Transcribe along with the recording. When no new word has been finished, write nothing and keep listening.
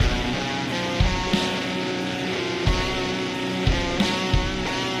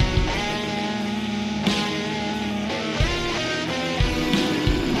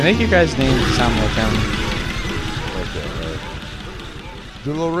Make your guys' names sound more Italian. Okay,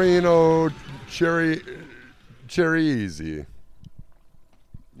 DeLoreno Cherry Easy.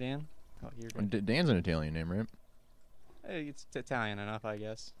 Dan? Oh, you're good. Dan's an Italian name, right? Hey, it's Italian enough, I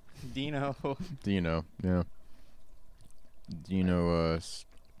guess. Dino. Dino, yeah. Dino,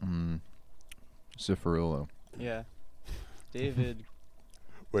 Cifarillo. Yeah. David.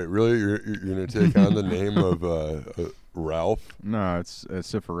 Wait, really? You're gonna take on the name of Ralph? No, it's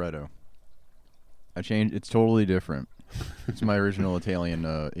Cifaretto. I changed. It's totally different. It's my original Italian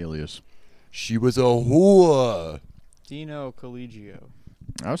alias. She was a whore. Dino Collegio.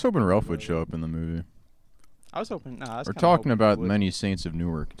 I was hoping Ralph would show up in the movie. I was hoping. No, I was We're kinda talking hoping about he would. Many Saints of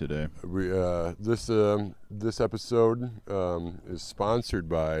Newark today. We this episode is sponsored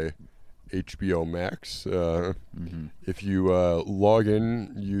by HBO Max. If you log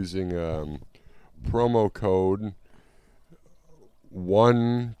in using promo code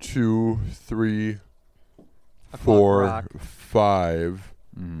 123445,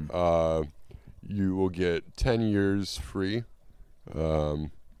 you will get 10 years free. We're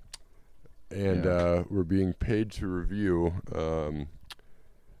being paid to review The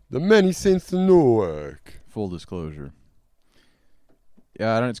Many Saints of Newark. Full disclosure.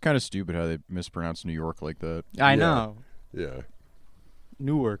 Yeah, it's kind of stupid how they mispronounce New York like that. I Yeah. know. Yeah.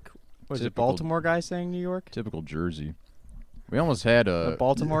 Newark. Was it Typical- Baltimore guy saying New York? Typical Jersey. We almost had A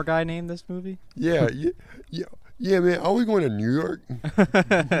Baltimore guy named this movie? Yeah, man. Are we going to New York?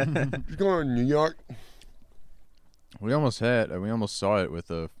 Just going to New York? we almost saw it with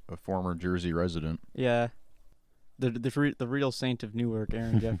a former Jersey resident. Yeah. The real saint of Newark,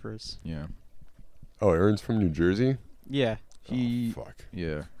 Aaron Jeffers. Yeah. Oh, Aaron's from New Jersey? Yeah. He Oh, fuck.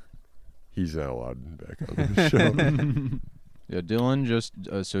 yeah. He's not allowed back on the show. Yeah, Dylan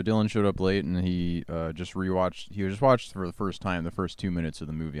Dylan showed up late and he just rewatched. He just watched for the first time the first 2 minutes of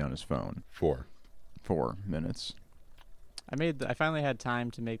the movie on his phone. 4 minutes. I finally had time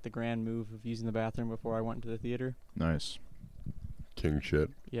to make the grand move of using the bathroom before I went to the theater. Nice. King shit.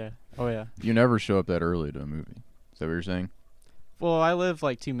 Yeah. Oh yeah. You never show up that early to a movie. Is that what you're saying? Well, I live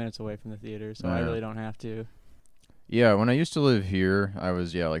like 2 minutes away from the theater, so I Yeah. really don't have to. Yeah, when I used to live here, I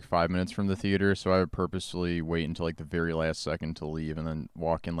was like 5 minutes from the theater, so I would purposely wait until like the very last second to leave and then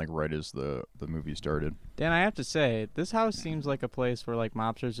walk in like right as the movie started. Dan, I have to say, this house seems like a place where like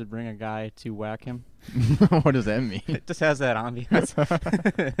mobsters would bring a guy to whack him. What does that mean? It just has that ambiance.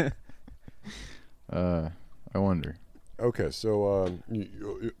 I wonder. Okay, so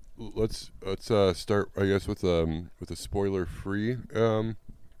let's start, I guess, with a spoiler-free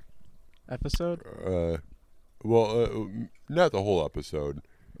Episode? not the whole episode.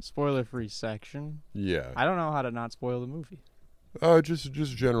 Spoiler-free section. Yeah. I don't know how to not spoil the movie. Just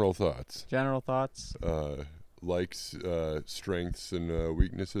general thoughts. General thoughts? Likes, strengths, and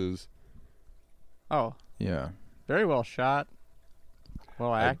weaknesses. Oh, Yeah. very well shot.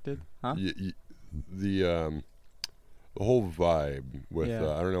 Well acted. Huh? The whole vibe with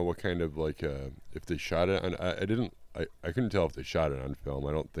Yeah. I don't know what kind of if they shot it on. I couldn't tell if they shot it on film.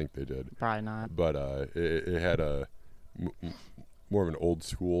 I don't think they did. Probably not. But it had a more of an old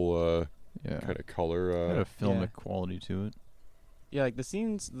school Yeah. kind of color. Had a filmic Yeah. quality to it. Yeah, like the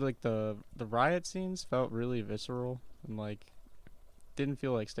scenes, like the riot scenes felt really visceral and like didn't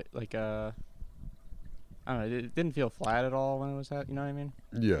feel like I don't know, it didn't feel flat at all when it was you know what I mean?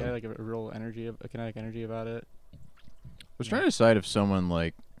 Yeah. It had like a real energy, a kinetic energy about it. I was trying to decide if someone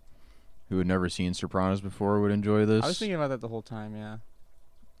like who had never seen Sopranos before would enjoy this. I was thinking about that the whole time, yeah.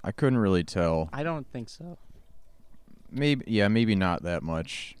 I couldn't really tell. I don't think so. Maybe not that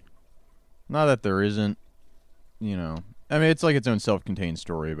much. Not that there isn't, I mean, it's like its own self-contained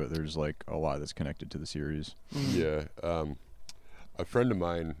story, but there's like a lot that's connected to the series. Yeah. A friend of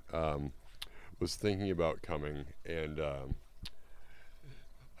mine was thinking about coming, and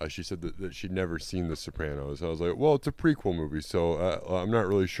she said that she'd never seen The Sopranos. I was like, well, it's a prequel movie, so I'm not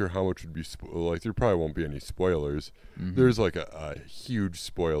really sure how much would be there probably won't be any spoilers. Mhm. There's like a huge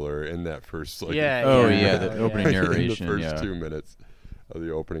spoiler in that first Yeah, Oh, yeah, yeah, the yeah. opening in narration, the first yeah. 2 minutes of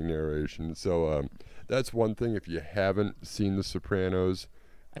the opening narration. So that's one thing. If you haven't seen The Sopranos,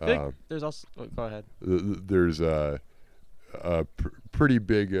 I think there's also go ahead. there's a pretty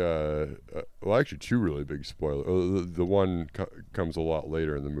big, well, actually 2 really big spoilers. The one comes a lot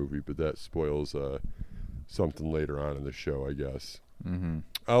later in the movie, but that spoils something later on in the show, I guess. Mm-hmm.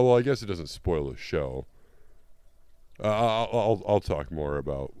 Oh, well, I guess it doesn't spoil the show. I'll talk more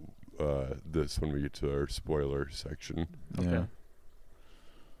about this when we get to our spoiler section. Yeah. Okay.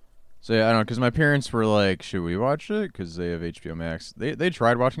 So yeah, I don't know, because my parents were like, "Should we watch it?" Because they have HBO Max. They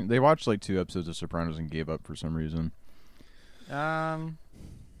tried watching. They watched like 2 episodes of Sopranos and gave up for some reason.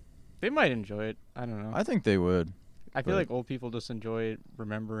 They might enjoy it. I don't know. I think they would. I feel but- like old people just enjoy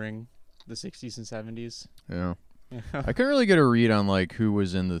remembering the 60s and 70s. Yeah. Yeah. I couldn't really get a read on like who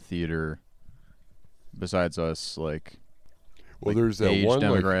was in the theater besides us, like Well, like, there's that age one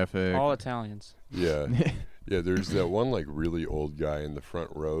like demographic. All Italians. yeah. Yeah, there's that one like really old guy in the front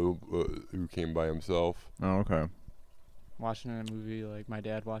row who came by himself. Oh, okay. Watching a movie like my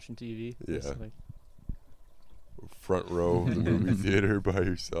dad watching TV. Yeah. It's like, Front row of the movie theater by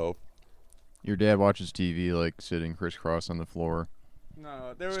yourself. Your dad watches TV like sitting crisscross on the floor,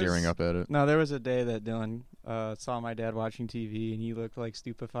 no, there staring was, up at it. No, there was a day that Dylan saw my dad watching TV and he looked like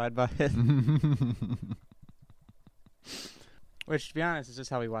stupefied by it. Which, to be honest, is just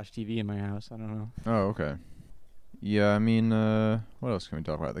how we watch TV in my house. I don't know. Oh, okay. Yeah, I mean, what else can we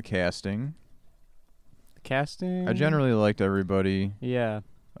talk about? The casting. The casting. I generally liked everybody. Yeah.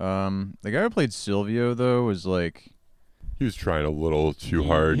 The guy who played Silvio though was like He was trying a little too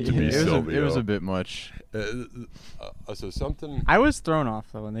hard to be it was Silvio. it was a bit much. So something. I was thrown off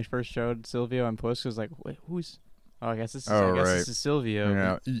though when they first showed Silvio and Puss. Cause like, wait, who's? Oh, I guess this is. Oh, I guess right. this is Silvio.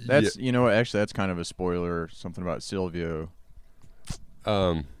 Yeah, that's you know what? Actually, that's kind of a spoiler. Something about Silvio.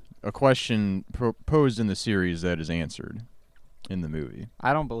 A question posed in the series that is answered in the movie.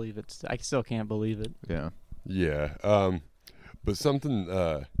 I don't believe it. I still can't believe it. Yeah. Yeah. But something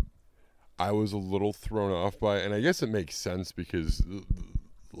I was a little thrown off by, and I guess it makes sense because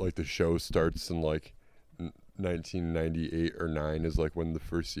like the show starts in like 1998 or 9 is like when the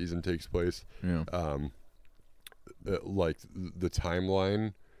first season takes place. Yeah. Like the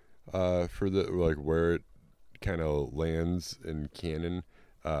timeline for the like where it kind of lands in canon,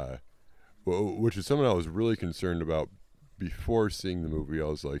 which is something I was really concerned about before seeing the movie. I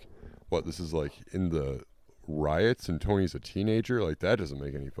was like, what, this is like in the riots and Tony's a teenager? Like that doesn't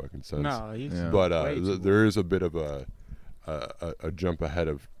make any fucking sense. No, he's. Yeah. But way too there is a bit of a jump ahead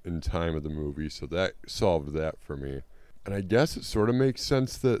of in time of the movie, so that solved that for me. And I guess it sort of makes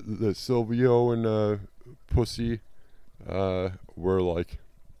sense that Silvio and Pussy were like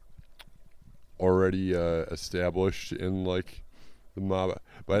already established in like the mob.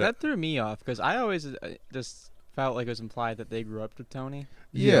 But that threw me off because I always just felt like it was implied that they grew up with Tony.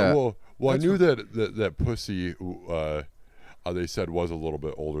 Yeah. Well, I That's knew that Pussy, they said was a little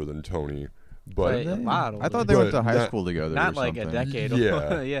bit older than Tony, but a lot older. I thought they went But to high not- school together. Not or like something. a decade.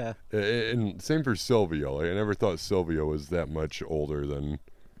 Yeah. Yeah. and same for Silvio. Like, I never thought Silvio was that much older than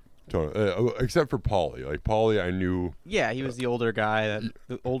Tony, except for Paulie. Like Paulie, I knew. Yeah, he was the older guy,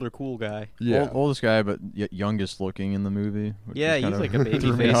 the older cool guy. Yeah, Oldest guy, but youngest looking in the movie. which Yeah, is he's kind like a of baby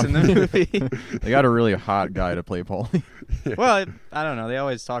threw me face off. in the movie. They got a really hot guy to play Paulie. Well, I don't know. They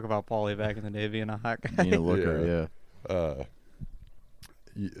always talk about Paulie back in the day being a hot guy. Being a looker, yeah.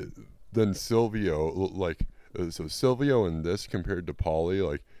 Then Silvio, like, so Silvio in this compared to Paulie,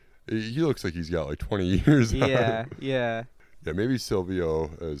 like, he looks like he's got like 20 years. Yeah, on him. yeah. Yeah, maybe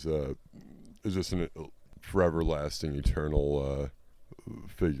Silvio is just a forever lasting, eternal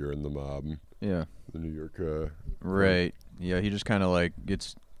figure in the mob, Yeah. the New York. Right. Yeah, he just kind of like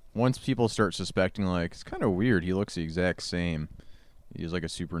gets once people start suspecting like it's kind of weird. He looks the exact same. He's like a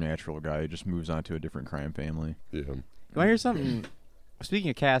supernatural guy. He just moves on to a different crime family. Yeah. You want to hear something?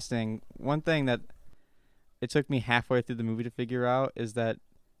 Speaking of casting, one thing that it took me halfway through the movie to figure out is that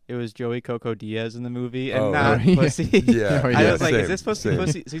it was Joey Coco Diaz in the movie and Oh, not right. Pussy. Yeah. Oh, I yeah, was like, same, is this supposed to be same.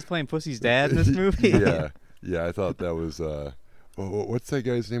 Pussy? So he's playing Pussy's dad in this movie? Yeah. Yeah, I thought that was. What's that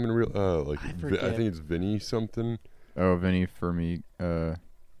guy's name in real? Like, I I forget. think it's Vinny something. Oh, Vinny Fermi. Oh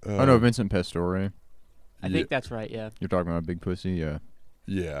no, Vincent Pastore. I think that's right, yeah. You're talking about Big Pussy, yeah.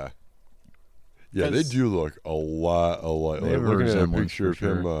 Yeah. Yeah, they 'Cause- do look a lot alike. They Like, have a looking at a resemblance picture for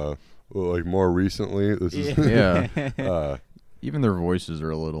of him, like more recently. This is. Yeah. Even their voices are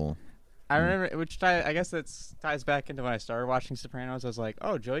a little. I remember, I guess that ties back into when I started watching Sopranos. I was like,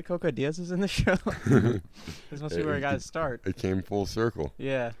 oh, Joey Coco Diaz is in the show. This must be where I got to start. It came full circle.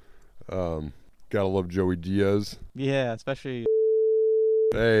 Yeah. Gotta love Joey Diaz. Yeah, especially.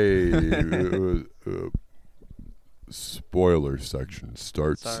 Hey, spoiler section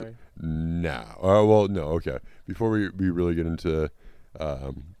starts Sorry. now. Well, no, okay. Before we really get into,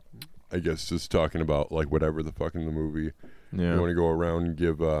 I guess just talking about like whatever the fuck in the movie. Yeah. You want to go around and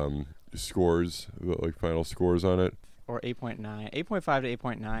give scores, like final scores on it? Or 8.9. 8.5 to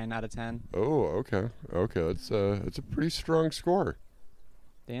 8.9 out of 10. Oh, okay, okay. That's a pretty strong score.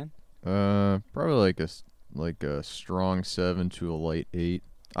 Dan? Probably like a strong 7 to a light 8.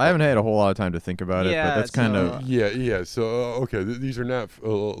 I haven't had a whole lot of time to think about it, but Yeah, that's kind so- of Yeah. So okay, these are not.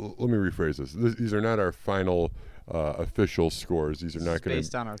 Let me rephrase this. These are not our final official scores. These are This not is going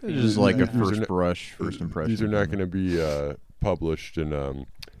based on our it's feelings. just like a These are first not- brush, first impression. These are not going to be published in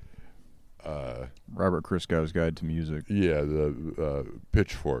Robert Christgau's Guide to Music. yeah, the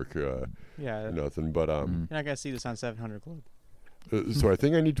Pitchfork, Yeah, nothing. But Mhm. you're not gonna see this on 700 Club. so I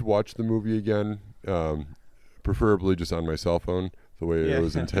think I need to watch the movie again, preferably just on my cell phone, the way Yeah. it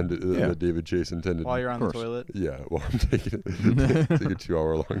was intended, Yeah. that David Chase intended. While you're on the course. toilet. Yeah, well, I'm taking take a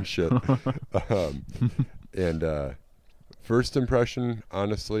 2-hour-long shit. And first impression,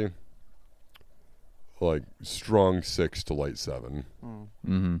 honestly, like strong 6 to light 7. Mm.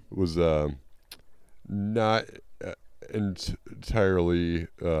 Mm-hmm. Was not entirely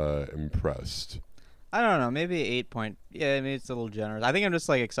impressed. I don't know, maybe 8 point. Yeah, I mean it's a little generous. I think I'm just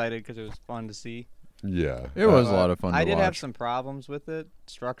like excited because it was fun to see. Yeah, It was a lot of fun I to did watch. have some problems with it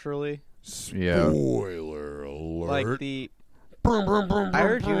structurally. Yeah. Spoiler alert. Like the, Brum, brum, brum, I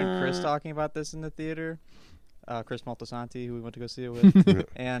heard brum, you and Chris brum. talking about this in the theater. Chris Moltisanti, who we went to go see it with,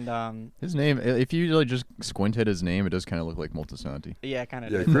 and His name, if you like just squint at his name, it does kind of look like Moltisanti. yeah, kind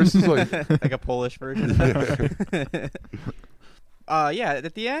of. Yeah, Chris is like, Like a Polish version. Yeah,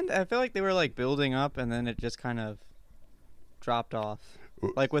 at the end, I feel like they were like building up, and then it just kind of dropped off.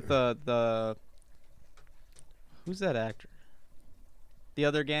 Like with the who's that actor? The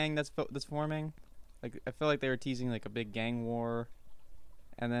other gang that's forming. Like I feel like they were teasing like a big gang war,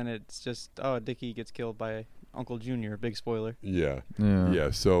 and then it's just Dickie gets killed by Uncle Junior. Big spoiler. yeah, Yeah.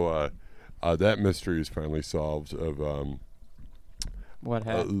 yeah. So that mystery is finally solved of What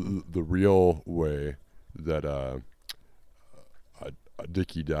happened? the real way that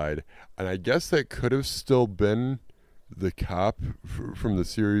Dickie died, and I guess that could have still been the cop from the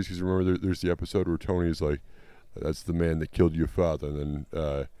series, because remember there's the episode where Tony's like, "That's the man that killed your father," and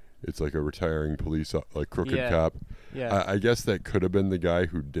then it's like a retiring police like crooked Yeah. cop. Yeah, I guess that could have been the guy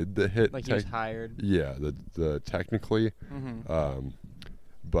who did the hit. like he was hired. Yeah, the technically, Mm-hmm.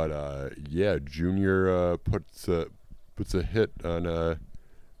 but yeah, Junior puts a hit on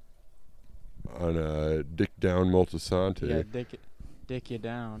Dick Down Moltisanti. Yeah, dick you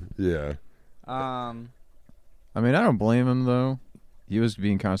down. Yeah. I mean, I don't blame him though. He was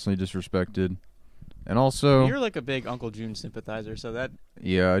being constantly disrespected, and also, You're like a big Uncle June sympathizer, so that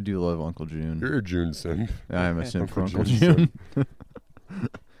yeah, I do love Uncle June. You're a June simp. I am a simp for Uncle Uncle June's June.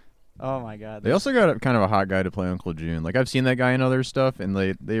 oh my god. They also got kind of a hot guy to play Uncle June. Like I've seen that guy in other stuff, and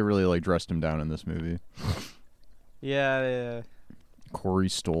they really like dressed him down in this movie. Yeah. Corey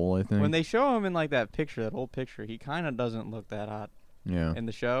Stoll, I think. When they show him in like that picture, that old picture, he kind of doesn't look that hot yeah, in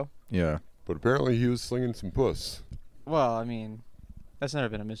the show. yeah. But apparently he was slinging some puss. Well, I mean, that's never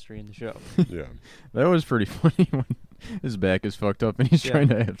been a mystery in the show. Yeah. That was pretty funny when his back is fucked up and he's Yeah. trying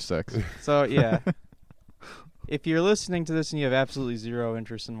to have sex. So yeah, if you're listening to this and you have absolutely zero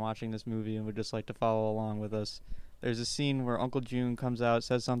interest in watching this movie and would just like to follow along with us, there's a scene where Uncle June comes out,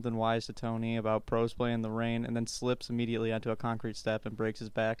 says something wise to Tony about pros play in the rain, and then slips immediately onto a concrete step and breaks his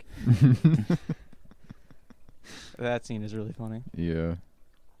back. That scene is really funny. Yeah.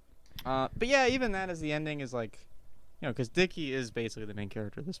 But yeah, even that as the ending is like, because Dickie is basically the main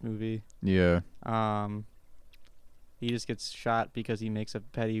character of this movie. Yeah. He just gets shot because he makes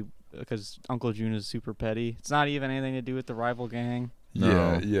because Uncle June is super petty. It's not even anything to do with the rival gang.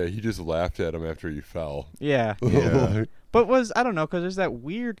 Yeah, No. yeah. He just laughed at him after he fell. Yeah. Yeah. But I don't know, because there's that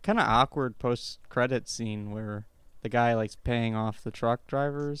weird, kind of awkward post-credit scene where the guy likes paying off the truck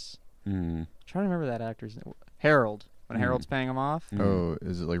drivers. Mm. I'm trying to remember that actor's name. Harold. When Mm. Harold's paying him off. Mm. Oh,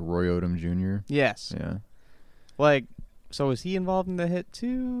 is it like Roy Odom Jr.? Yes. Yeah. Like, so is he involved in the hit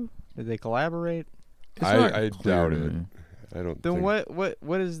too? Did they collaborate? It's not I clear doubt to it. me. I don't Then think.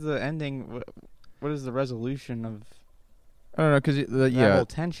 what is the ending? What is the resolution of I don't know, because that yeah, whole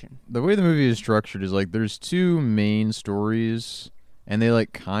tension? the way the movie is structured is like there's two main stories, and they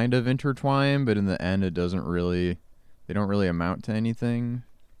like kind of intertwine, but in the end, it doesn't really. They don't really amount to anything.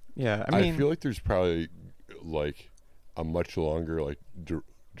 Yeah, I I mean, feel like there's probably like a much longer like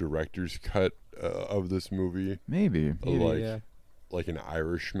director's cut of this movie, Maybe. maybe, like yeah. like an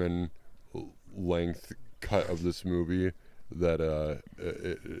Irishman length cut of this movie that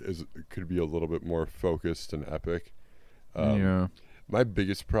could be a little bit more focused and epic. Yeah. My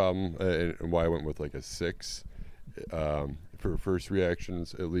biggest problem and why I went with like a 6 for first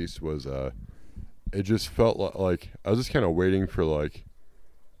reactions at least was it just felt like I was just kind of waiting for like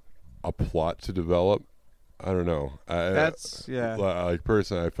a plot to develop. I don't know. That's yeah. Like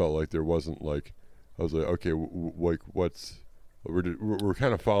personally, I felt like there wasn't like I was like okay, like what's we're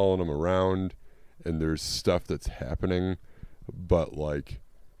kind of following them around, and there's stuff that's happening, but like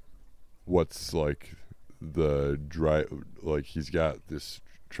what's like the drive, like he's got this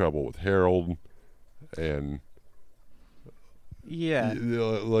trouble with Harold, and Yeah.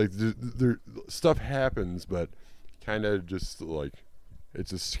 like there stuff happens, but kind of just like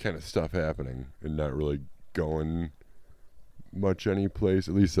it's just kind of stuff happening and not really going much any place.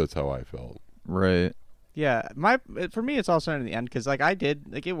 At least that's how I felt. Right. Yeah, for me, it's also in the end because like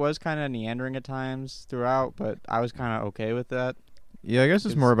it was kind of meandering at times throughout, but I was kind of okay with that. Yeah, I guess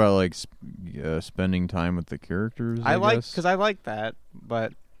it's more about like spending time with the characters. I guess. Because I like that,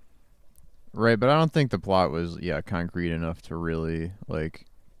 but right, but I don't think the plot was concrete enough to really like.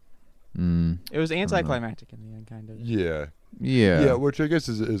 It was anticlimactic in the end, kind of. Yeah. Yeah, which I guess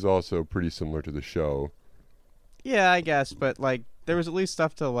is also pretty similar to the show. Yeah, I guess, but like there was at least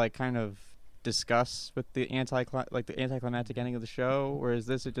stuff to like kind of discuss with the anticlimactic ending of the show, whereas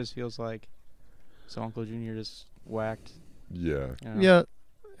this it just feels like so Uncle Junior just whacked. Yeah. You know? Yeah.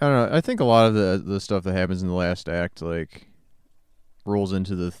 I don't know. I think a lot of the stuff that happens in the last act like rolls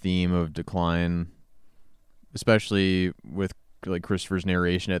into the theme of decline, especially with like Christopher's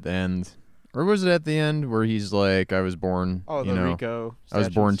narration at the end. Or was it at the end where he's like, I was born, the Rico I was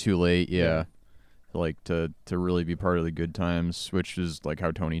born statues. too late, yeah. Like to really be part of the good times, which is like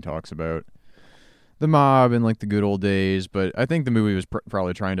how Tony talks about the mob and like the good old days. But I think the movie was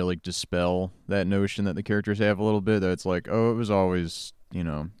probably trying to like dispel that notion that the characters have a little bit, that it's like, oh, it was always,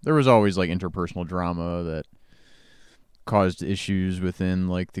 there was always like interpersonal drama that caused issues within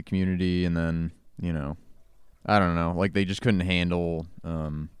like the community, and then, I don't know, like they just couldn't handle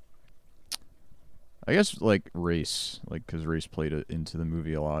I guess like race, like because race played into the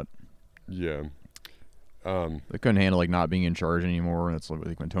movie a lot. Yeah. They couldn't handle like not being in charge anymore. That's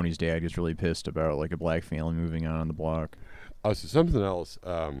like when Tony's dad gets really pissed about like a black family moving on the block. So something else,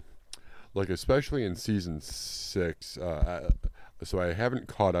 like especially in season 6. So I haven't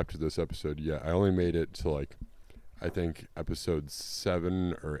caught up to this episode yet. I only made it to like I think episode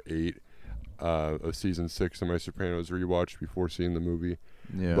 7 or 8 of season 6 of My Sopranos rewatch before seeing the movie.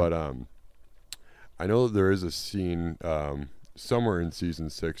 Yeah. But I know that there is a scene somewhere in season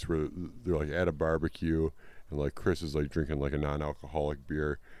 6 where they're like at a barbecue and like Chris is like drinking like a non-alcoholic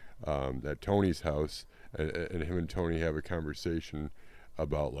beer at Tony's house, and him and Tony have a conversation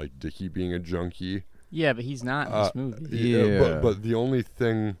about like Dickie being a junkie. Yeah, but he's not in this movie. Yeah. But the only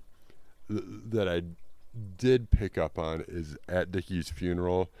thing that I did pick up on is at Dickie's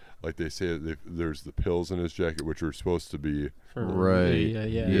funeral, like they say there's the pills in his jacket, which are supposed to be For Right.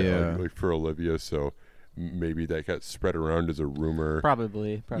 Yeah. like for Olivia. So maybe that got spread around as a rumor.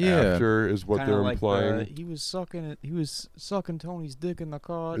 Probably. Yeah. After is what Kinda they're like implying. he was sucking Tony's dick in the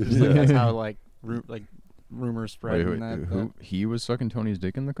car. Just like that's how like rumors spread. Wait, and that, who? He was sucking Tony's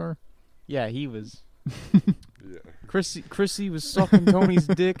dick in the car? Yeah, he was. Yeah. Chrissy was sucking Tony's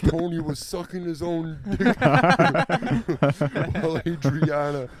dick. Tony was sucking his own dick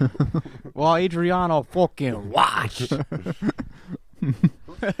while Adriana fucking watched.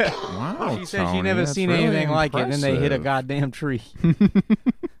 Wow. She said Tony, she never that's seen really anything like it, and then they hit a impressive. goddamn tree.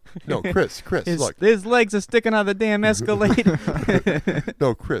 No, Chris, look. His legs are sticking out of the damn escalator.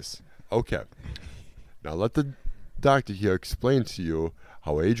 No, Chris. Okay. Now let the doctor here explain to you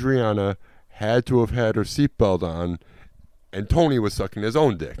how Adriana had to have had her seatbelt on and Tony was sucking his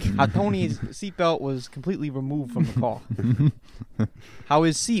own dick. How Tony's seatbelt was completely removed from the car. How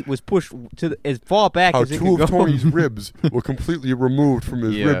his seat was pushed to as far back How as it two could of go. Tony's ribs were completely removed from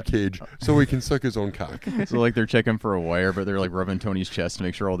his Yeah. rib cage so he can suck his own cock. So like they're checking for a wire, but they're like rubbing Tony's chest to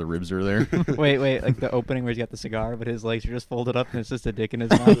make sure all the ribs are there. Wait, like the opening where he's got the cigar, but his legs are just folded up and it's just a dick in his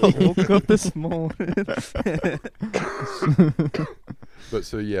mouth. I woke up this morning. But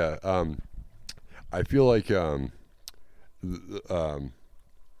so yeah, I feel like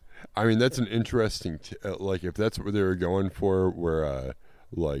I mean that's an interesting like if that's what they were going for, where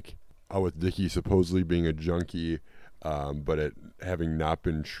like with Dickie supposedly being a junkie, but it having not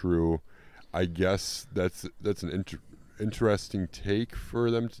been true. I guess that's an interesting take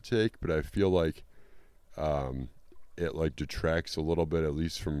for them to take, but I feel like it like detracts a little bit, at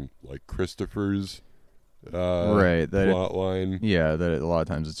least from like Christopher's Right, that it- plot line. Yeah, that a lot of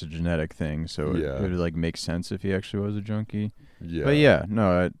times it's a genetic thing, so Yeah. it would like make sense if he actually was a junkie. Yeah, But yeah,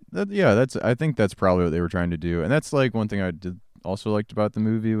 no, that's I think that's probably what they were trying to do, and that's like one thing I did also liked about the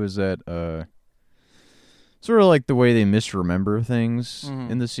movie was that sort of like the way they misremember things Mhm.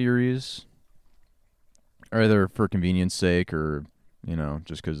 in the series, either for convenience sake or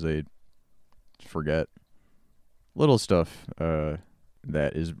just because they forget little stuff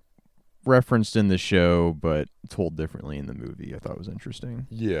that is referenced in the show but told differently in the movie. I thought was interesting.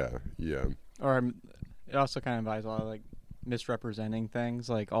 yeah. Or it also kind of implies a lot of like misrepresenting things,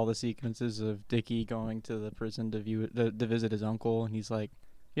 like all the sequences of Dickie going to the prison to visit his uncle, and he's like,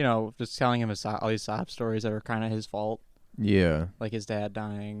 just telling him all these sob stories that are kind of his fault, Yeah. like his dad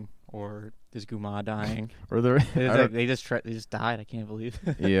dying, or his Guma dying. Or the They just died. I can't believe.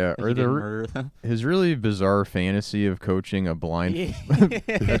 yeah, He or didn't murder them. his really bizarre fantasy of coaching a blind Yeah.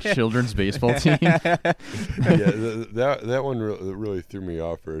 a children's baseball team. Yeah, that one really threw me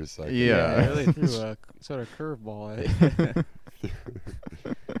off for a second. Yeah. They really threw a sort of curveball at it.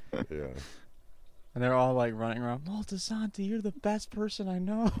 Yeah. And they're all like running around. Maltasanti, you're the best person I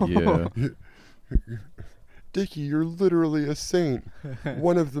know. Yeah. Dickie, you're literally a saint.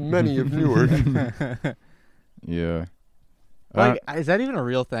 One of the many of Newark. Yeah. Like, is that even a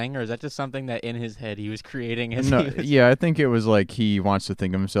real thing, or is that just something that in his head he was creating as no, he was, yeah, I think it was like he wants to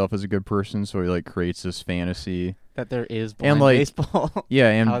think of himself as a good person, so he like creates this fantasy. that there is blind like, baseball? Yeah,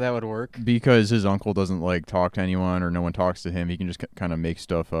 and How that would work? because his uncle doesn't like talk to anyone or no one talks to him, he can just kind of make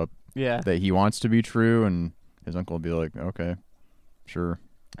stuff up Yeah. that he wants to be true, and his uncle will be like, okay, sure.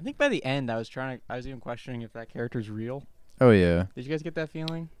 I think by the end I was even questioning if that character's real. Oh yeah. Did you guys get that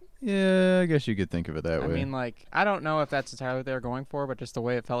feeling? Yeah, I guess you could think of it that I way. mean, like, I don't know if that's entirely what they were going for, but just the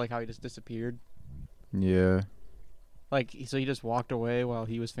way it felt like how he just disappeared. Yeah. Like, so he just walked away while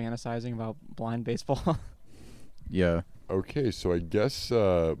he was fantasizing about blind baseball. Yeah. Okay, so I guess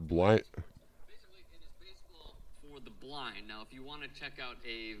blind. Basically, it is baseball for the blind. Now, if you want to check out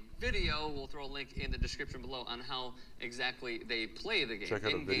a video, we'll throw a link in the description below on how exactly they play the game. Check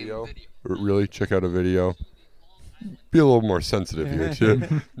out a In-game video. Really, check out a video. Be a little more sensitive here too.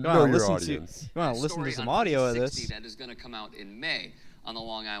 Know your audience. You want to listen to Story some on audio of 60 this? that is going to come out in May on the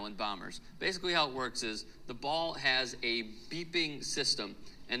Long Island Bombers. Basically, how it works is the ball has a beeping system,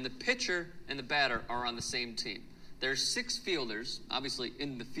 and the pitcher and the batter are on the same team. There's 6 fielders, obviously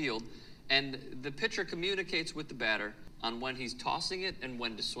in the field, and the pitcher communicates with the batter on when he's tossing it and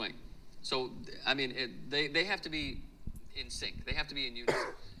when to swing. So, I mean, they have to be in sync. They have to be in unison.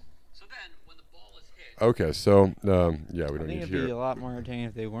 So then, when the ball is hit. Okay, so yeah, we I don't think need it'd to hear. be a lot more entertaining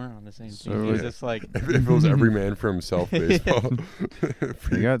if they weren't on the same So, team. It was yeah. just like, If it was every man for himself baseball.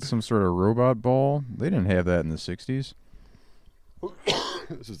 They got some sort of robot ball. They didn't have that in the 60s.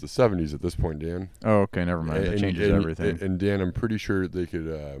 This is the 70s at this point, Dan. Oh, okay, never mind. That changes everything. And Dan, I'm pretty sure they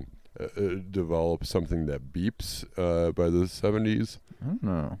could develop something that beeps by the 70s. I don't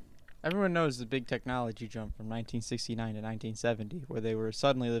know. everyone knows the big technology jump from 1969 to 1970, where they were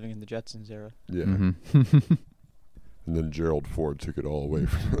suddenly living in the Jetsons era. Yeah. Mm-hmm. And then Gerald Ford took it all away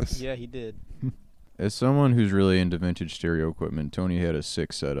from us. Yeah, he did. As someone who's really into vintage stereo equipment, Tony had a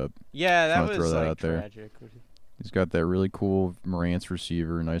 6 setup. Yeah, that Just wanna was throw that like out there. tragic. He's got that really cool Marantz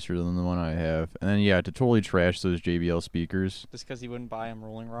receiver, nicer than the one I have. And then, yeah, to totally trash those JBL speakers. Just because he wouldn't buy him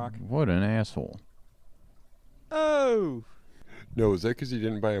Rolling Rock. What an asshole. Oh! No, is that because he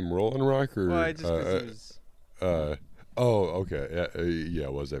didn't buy him Rolling Rock? Or, Well, just because he was... oh, okay. Yeah,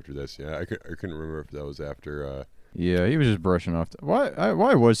 it was after this. Yeah, I couldn't remember if that was after... Yeah, he was just brushing off.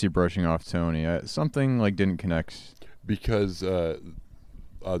 Why was he brushing off Tony? Something like didn't connect. because the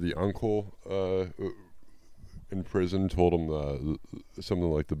uncle in prison told him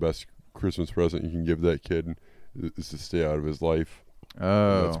something like the best Christmas present you can give that kid is to stay out of his life. And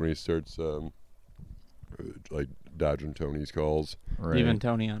Oh, that's when he starts like dodging Tony's calls, right. Leaving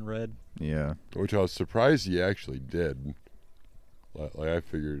Tony on red. Yeah. which I was surprised he actually did. Like I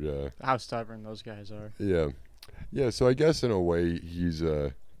figured, How stubborn those guys are. yeah. So I guess in a way he's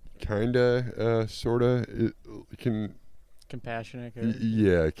kinda sorta can Compassionate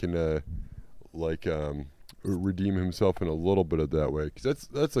character. can redeem himself in a little bit of that way, because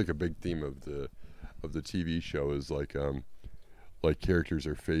that's like a big theme of the TV show is like characters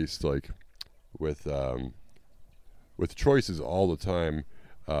are faced like with choices all the time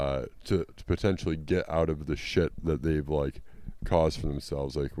to potentially get out of the shit that they've like caused for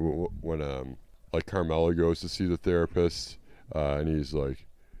themselves. Like when like Carmelo goes to see the therapist and he's like,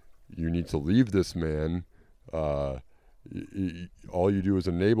 you need to leave this man. All you do is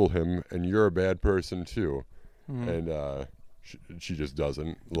enable him, and you're a bad person too. Mhm. And she just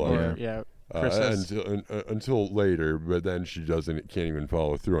doesn't like Or, yeah. Chris has- until later, but then she can't even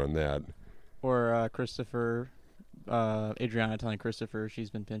follow through on that. Or Christopher, Adriana telling Christopher she's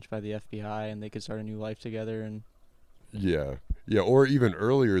been pinched by the FBI and they could start a new life together. And Yeah, or even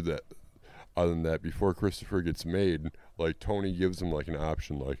earlier than that, before Christopher gets made, like Tony gives him like an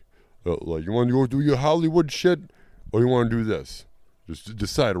option, like you want to go do your Hollywood shit, or you want to do this? Just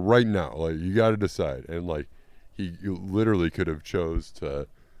decide right now. Like you got to decide, and like he literally could have chose to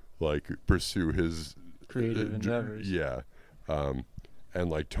like pursue his creative endeavors. Yeah, and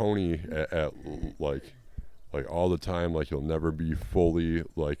like Tony at like all the time, like he'll never be fully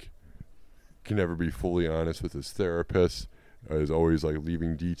can never be fully honest with his therapist. Is always like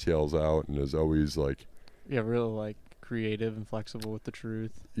leaving details out, and is always like Yeah, really like creative and flexible with the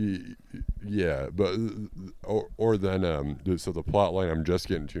truth. Yeah, but or then so the plot line I'm just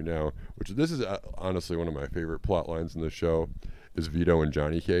getting to now, which this is honestly one of my favorite plot lines in the show, is Vito and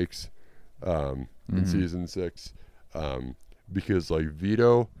Johnny Cakes, in season 6, because like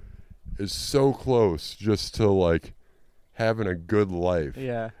Vito is so close just to like having a good life,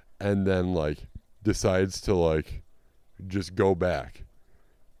 Yeah. and then like decides to like just go back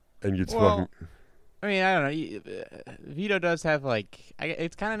and gets Well, fucking. I mean, I don't know. Vito does have like,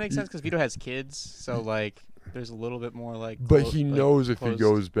 it kind of makes sense because Vito has kids, so like, there's a little bit more like. But he knows if he closed-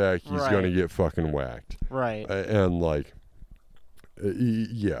 goes back, he's gonna Right. get fucking whacked. Right. And like,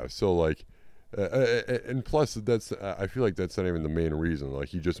 yeah. So like, and plus that's I feel like that's not even the main reason. Like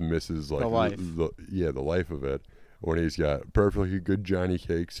he just misses like The life. the life of it when he's got perfectly good Johnny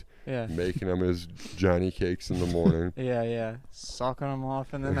Cakes, Yeah. making them his Johnny Cakes in the morning. Yeah. Sucking them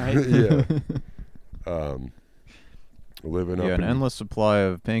off in the night. Yeah. Living Yeah, up an in endless supply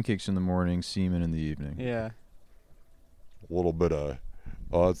of pancakes in the morning, semen in the evening. Yeah. a little bit of.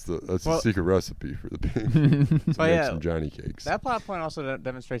 Oh, that's the Well- secret recipe for the to But make yeah, some Johnny Cakes. that plot point also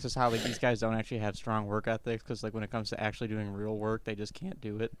demonstrates us how like these guys don't actually have strong work ethics because like when it comes to actually doing real work, they just can't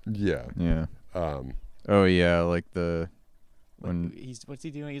do it. Yeah. Yeah. Um. Oh yeah, like the Like, when. what's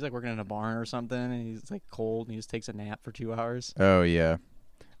he doing? He's like working in a barn or something, and he's like cold, and he just takes a nap for 2 hours. Oh yeah.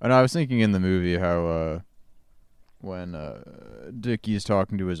 And I was thinking in the movie how when Dickie's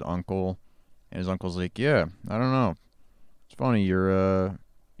talking to his uncle, and his uncle's like, "Yeah, I don't know. It's funny, your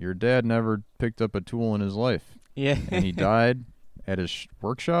dad never picked up a tool in his life, Yeah. and he died at his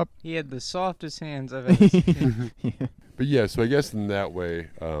workshop." He had the softest hands I've ever seen. Yeah. But yeah, so I guess in that way,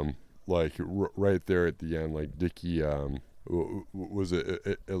 like right there at the end, like Dickie was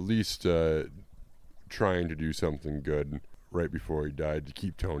at least trying to do something good right before he died to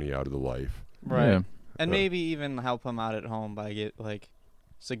keep Tony out of the life. Right. Yeah. And maybe even help him out at home by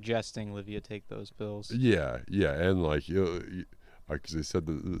suggesting Livia take those pills. Yeah, and like because they said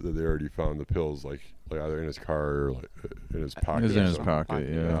that they already found the pills like either in his car or like in his It pocket. was or in his something. pocket.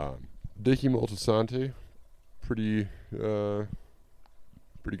 Yeah. Dickie Moltisanti, pretty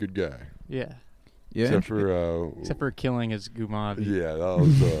good guy. Yeah. Yeah. Except for killing his Gumavi. yeah, that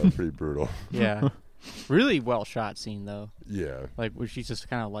was pretty brutal. Yeah. Really well shot scene though. Yeah. Like where she's just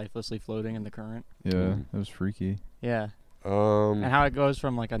kind of lifelessly floating in the current. Yeah. That was freaky. Yeah. And how it goes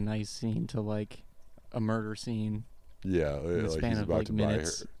from like a nice scene to like a murder scene. Yeah, the like span he's of, about like, to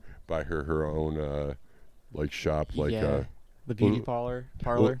minutes. buy her own like shop, like Yeah. The beauty well-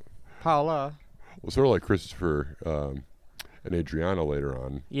 parlor. Paula. well, sort of like Christopher and Adriana later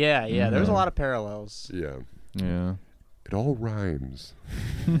on. Yeah. There's a Mhm. lot of parallels. Yeah, Yeah. it all rhymes.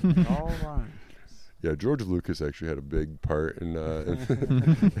 All right. Yeah, George Lucas actually had a big part in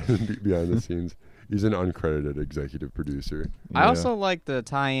behind the scenes. He's an uncredited executive producer. I Yeah. also like the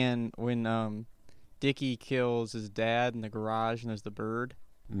tie-in when Dickie kills his dad in the garage and there's the bird.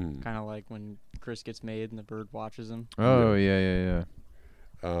 Mm. Kind of like when Chris gets made and the bird watches him. Oh yeah.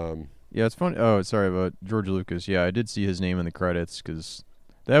 Um, Yeah, it's funny. Oh, sorry about George Lucas. Yeah, I did see his name in the credits because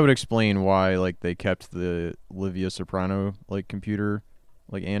that would explain why like they kept the Livia Soprano like computer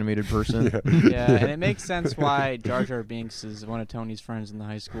like animated person. Yeah, and it makes sense why Jar Jar Binks is one of Tony's friends in the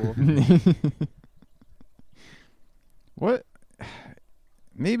high school. What?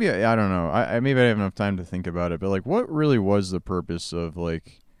 Maybe I don't know. I maybe I have enough time to think about it, but like, what really was the purpose of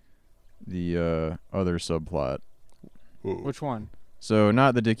like the other subplot? Which one? So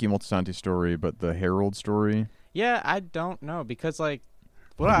not the Dickie Moltisanti story, but the Harold story. Yeah, I don't know because like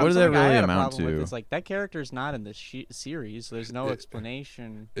What does that something I really had a amount problem with to? is like that character's not in the series. There's no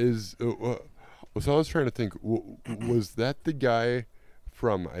explanation. is so I was trying to think. Was that the guy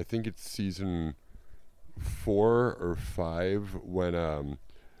from I think it's season 4 or 5 when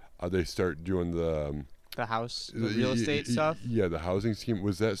they start doing the The real estate stuff. Yeah, the housing scheme.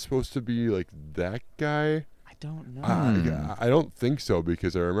 Was that supposed to be like that guy? I don't know. I don't think so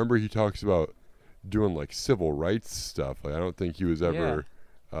because I remember he talks about doing like civil rights stuff. Like I don't think he was ever.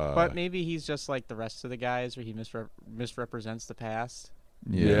 But maybe he's just like the rest of the guys, where he misrepresents the past.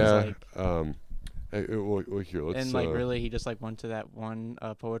 Yeah. like- Hey, well, here, let's. And like really, he just like went to that one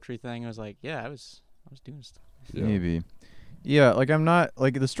poetry thing. And was like, yeah, I was doing stuff. Yeah. Maybe. Yeah, like I'm not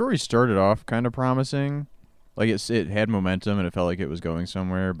like the story started off kind of promising, like it had momentum and it felt like it was going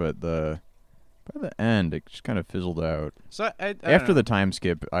somewhere, but by the end it just kind of fizzled out. So I don't After know. the time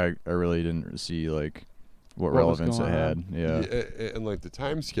skip, I really didn't see like what What was relevance it going had. on. Yeah. And like the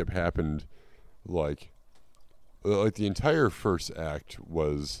time skip happened, like the entire first act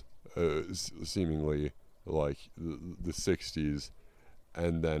was seemingly like the 60s,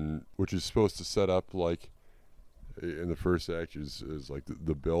 and then which is supposed to set up like in the first act is like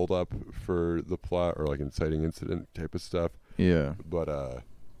the build up for the plot or like inciting incident type of stuff. Yeah. But the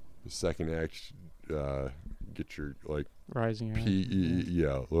second act, get your like Rising.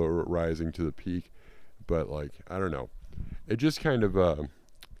 rising to the peak. But like I don't know, it just kind of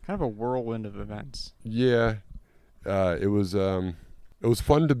Kind of a whirlwind of events. yeah, it was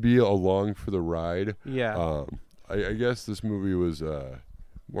fun to be along for the ride. Yeah. I guess this movie was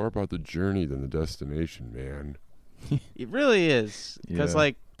more about the journey than the destination, man. It really is. Because, Yeah.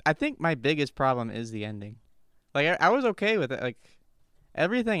 like, I think my biggest problem is the ending. Like, I was okay with it. Like,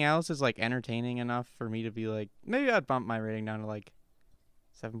 everything else is, like, entertaining enough for me to be like, maybe I'd bump my rating down to, like,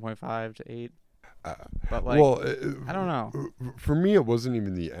 7.5 to 8. But, like, well, I don't know. For me, it wasn't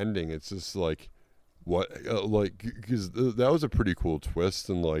even the ending. It's just like, what, because that was a pretty cool twist,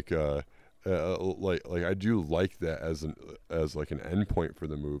 and like I do like that as like an end point for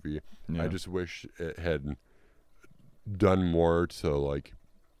the movie. Yeah. I just wish it had done more to like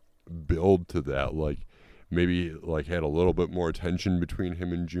build to that, like maybe like had a little bit more tension between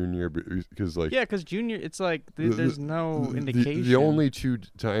him and Junior, because like Yeah, because Junior, it's like, there's no indication. the only two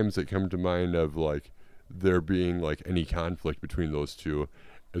times that come to mind of like there being like any conflict between those two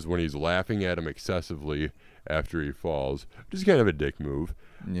is when he's laughing at him excessively after he falls, which is kind of a dick move.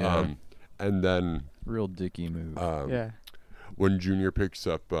 Yeah. And then Real dicky move. Yeah. when Junior picks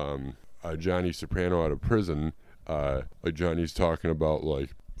up Johnny Soprano out of prison, like Johnny's talking about like,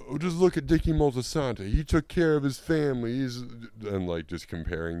 oh, just look at Dickie Moltisanti. He took care of his family. And like just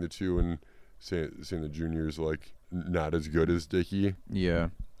comparing the two and saying that Junior's like not as good as Dickie. Yeah.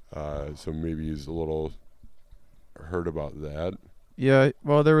 So maybe he's a little hurt about that. Yeah,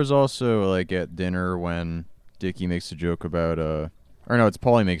 well, there was also, like, at dinner when Dickie makes a joke about, or no, it's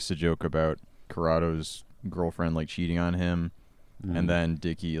Paulie makes a joke about Corrado's girlfriend, like, cheating on him, and then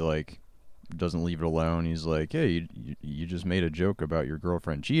Dickie, like, doesn't leave it alone. He's like, hey, you just made a joke about your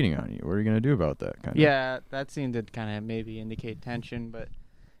girlfriend cheating on you. What are you going to do about that? Kind of. Yeah, that scene did kind of maybe indicate tension, but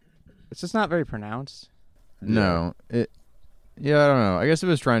it's just not very pronounced. No. Yeah, I don't know. I guess it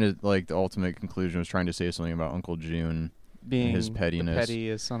was trying to, like, the ultimate conclusion was trying to say something about Uncle June. Being his pettiness. the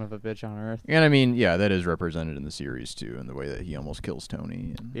pettiest son of a bitch on earth. And, I mean, yeah, that is represented in the series, too, in the way that he almost kills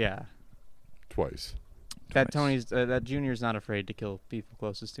Tony. And Yeah. Twice. That that Junior's not afraid to kill people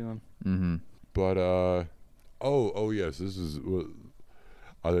closest to him. Mm-hmm. But oh yes, this is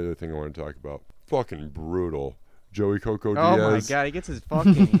other thing I want to talk about. Fucking brutal. Joey Coco Oh my Diaz. god, he gets his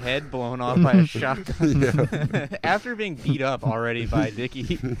fucking head blown off by a shotgun. Yeah. After being beat up already by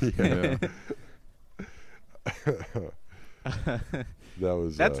Dickie. Yeah. That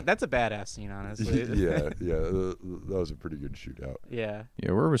was That's a badass scene, honestly. that was a pretty good shootout. Yeah.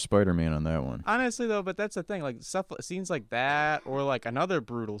 Yeah, where was Spider-Man on that one? Honestly though, but that's the thing, like scenes like that, or like another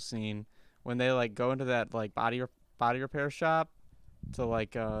brutal scene when they like go into that like body repair shop to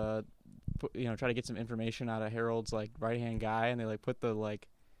like try to get some information out of Harold's like right hand guy, and they like put the like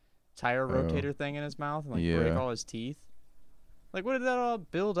tire rotator thing in his mouth and like break Yeah. all his teeth. Like, what did that all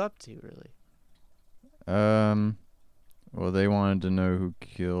build up to, really? Well, they wanted to know who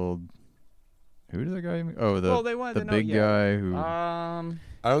killed. Who did that guy? Oh, Well, they wanted the to know, big yeah. guy who.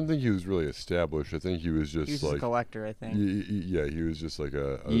 I don't think he was really established. I think he was just He was like a collector, I think. yeah, he was just like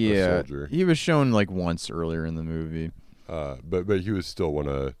a yeah, soldier. he was shown like once earlier in the movie. But he was still one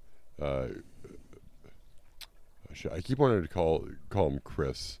of. I keep wanting to call him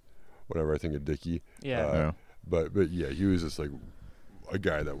Chris, whenever I think of Dickie. Yeah. Oh. But yeah, he was just like a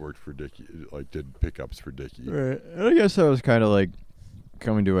guy that worked for Dickie, like did pickups for Dickie. Right. And I guess that was kind of like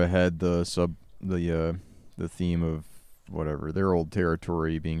coming to a head. The theme of whatever their old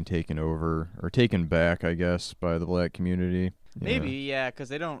territory being taken over or taken back, I guess, by the black community. Yeah. Maybe, yeah, because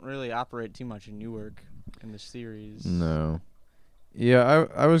they don't really operate too much in Newark in the series. No. Yeah,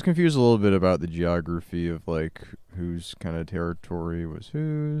 I was confused a little bit about the geography of like whose kind of territory was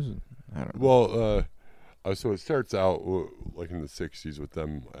whose. I don't know. Well, so it starts out like in the '60s with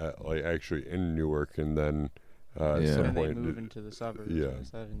them like actually in Newark, and then at Yeah. some And they point, move into the suburbs yeah. in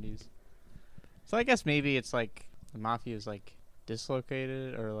the 70s. So I guess maybe it's like the mafia is like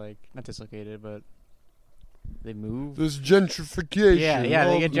dislocated, or like not dislocated, but they move. there's gentrification. Yeah,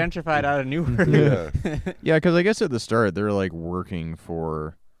 they get gentrified out of Newark. Yeah. Yeah, because I guess at the start they're like working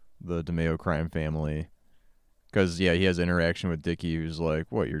for the DeMeo crime family. Because yeah, he has interaction with Dickie, who's like,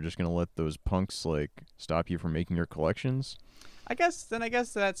 "What? You're just gonna let those punks like stop you from making your collections?" I guess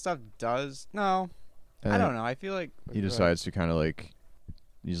that stuff does. No, I don't know. I feel like He decides to kind of like,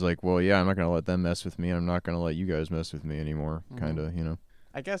 he's like, "Well, yeah, I'm not gonna let them mess with me, and I'm not gonna let you guys mess with me anymore." Mhm. Kind of, you know.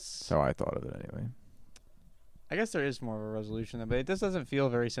 I guess. That's how I thought of it anyway. I guess there is more of a resolution, but it just doesn't feel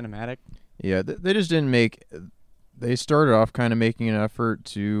very cinematic. Yeah, they just didn't make. they started off kind of making an effort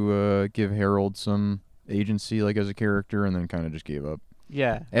to give Harold some agency, like as a character, and then kind of just gave up.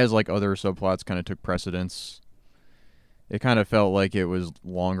 Yeah. As like other subplots kind of took precedence. It kind of felt like it was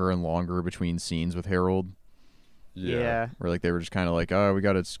longer and longer between scenes with Harold, Yeah. where like they were just kind of like, oh, we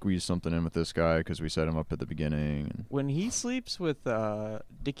got to squeeze something in with this guy because we set him up at the beginning. And When he sleeps with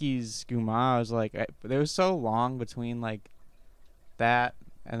Dickie's Guma, I was like, there was so long between like that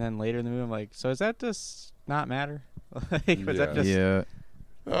and then later in the movie. I'm like, so does that just not matter? Like, was that Yeah. just yeah,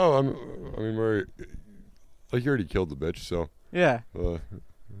 Oh, I mean, we're like, you already killed the bitch, so yeah.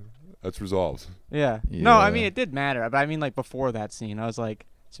 that's resolved. Yeah. No, I mean Yeah. it did matter, but I mean like before that scene, I was like,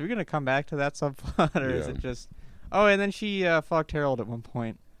 so we're gonna come back to that subplot, or is Yeah. it just? Oh, and then she fucked Harold at one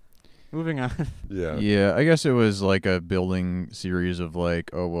point. Moving on. Yeah. yeah. I guess it was like a building series of like,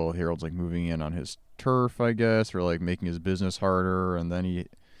 oh well, Harold's like moving in on his turf, I guess, or like making his business harder, and then he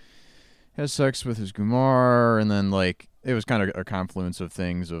has sex with his Gumar, and then like it was kind of a confluence of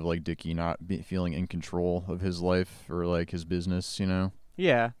things of like Dickie not feeling in control of his life or like his business, you know,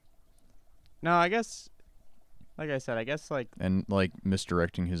 Yeah. No, I guess, like I said, I guess like and like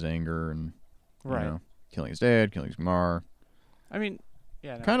misdirecting his anger and you right. know, killing his dad, killing his Gumar. I mean,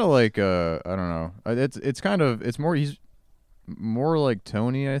 yeah. No. Kind of like I don't know. It's more he's more like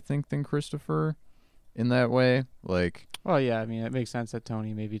Tony, I think, than Christopher in that way. Like Well, yeah. I mean, it makes sense that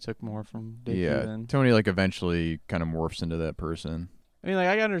Tony maybe took more from Dickie yeah, than. Tony like eventually kind of morphs into that person. I mean, like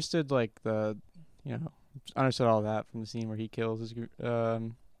I understood like understood all that from the scene where he kills his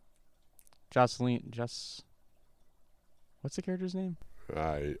Jocelyn. What's the character's name?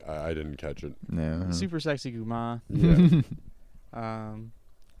 I didn't catch it. Yeah. Super sexy Guma. Yeah.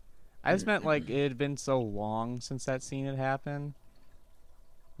 I just meant like it had been so long since that scene had happened.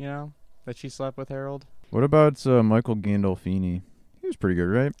 You know, that she slept with Harold. What about Michael Gandolfini? He was pretty good,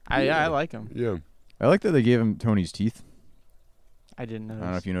 right? I like him. Yeah. I like that they gave him Tony's teeth. I didn't I don't know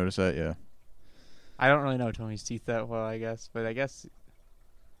notice. if you noticed that. Yeah. I don't really know Tony's teeth that well, I guess, but I guess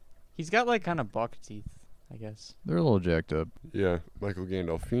he's got like kind of buck teeth. I guess. They're a little jacked up. Yeah. Michael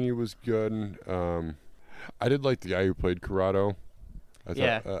Gandolfini was good. I did like the guy who played Corrado. I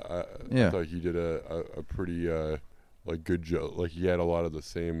Yeah. thought, Yeah. I thought he did a pretty like good job. Like he had a lot of the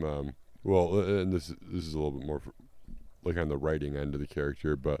same. And this is a little bit more like on the writing end of the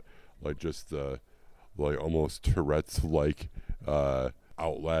character, but like just the like almost Tourette's like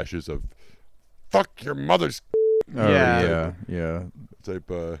outlashes of "fuck your mother's" Oh, Yeah. yeah. type.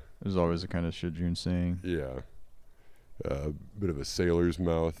 There's always the kind of shit June's saying. Yeah. Bit of a sailor's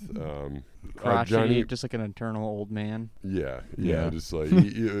mouth. Crotchety, Johnny, just like an eternal old man. yeah, Yeah. just like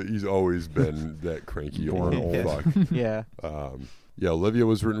he's always been that cranky Born old old. fuck. Yeah. Yeah, Olivia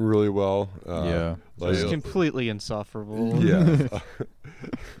was written really well. Yeah. like, Just completely insufferable. yeah,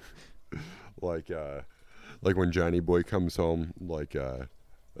 like when Johnny Boy comes home, like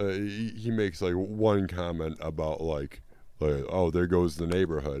he makes like one comment about like oh, there goes the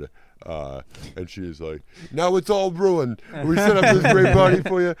neighborhood. And she's like, now it's all ruined. We set up this great party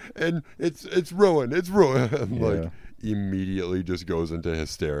for you, and it's ruined. It's ruined. And, Yeah. like immediately just goes into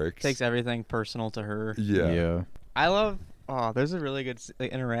hysterics. Takes everything personal to her. Yeah. I love. Oh, there's a really good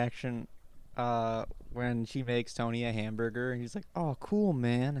interaction when she makes Tony a hamburger, and he's like, "Oh, cool,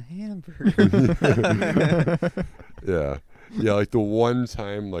 man, a hamburger." Yeah. Yeah, like the one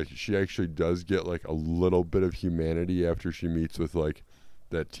time like she actually does get like a little bit of humanity after she meets with like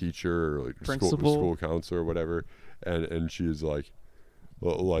that teacher or like Principal. school counselor or whatever, and she's like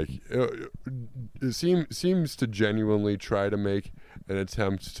it seems to genuinely try to make an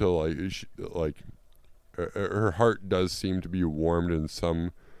attempt to her heart does seem to be warmed in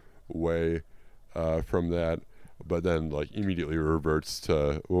some way from that, but then like immediately reverts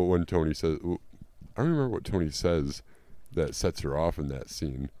to when Tony says, I don't remember what Tony says that sets her off in that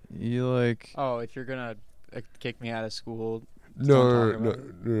scene. You like Oh, if you're gonna kick me out of school. No, talking no, about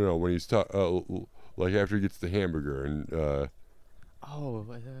no, no, no. When he's like after he gets the hamburger and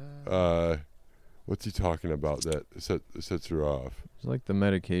what's he talking about that sets her off? it's like the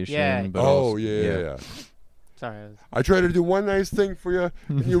medication. Yeah. But Oh also, yeah. Sorry. I try to do one nice thing for you,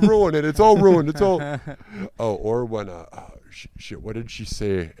 and you ruin it. It's all ruined. It's all. Oh, or when shit. What did she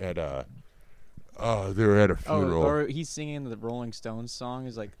say at they were at a funeral. or he's singing the Rolling Stones song.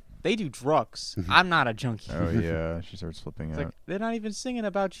 He's like, "They do drugs. I'm not a junkie." Oh yeah, she starts flipping It's out. like they're not even singing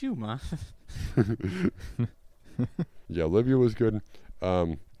about you, ma. Yeah, Olivia was good.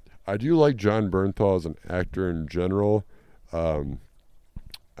 I do like John Bernthal as an actor in general.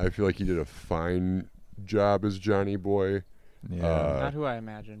 I feel like he did a fine job as Johnny Boy. Yeah. Not who I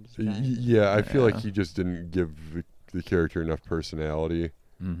imagined. Yeah, I feel like Yeah. he just didn't give the character enough personality.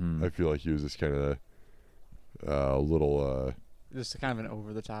 Mm-hmm. I feel like he was just kind of a little. Just kind of an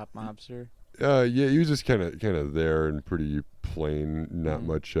over-the-top mobster. Yeah, he was just kind of there and pretty plain. Not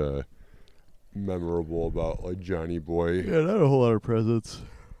much memorable about like Johnny Boy. Yeah, not a whole lot of presents.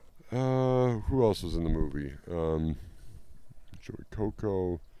 Who else was in the movie? Joey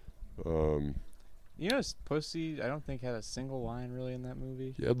Coco. You know, Pussy, I don't think had a single line really in that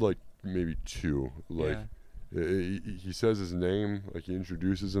movie. He had like maybe two. Like he says his name, like he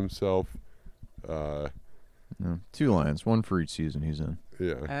introduces himself. No, 2 lines, 1 for each season he's in.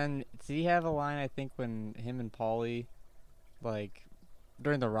 Yeah. And did he have a line, I think, when him and Paulie, like,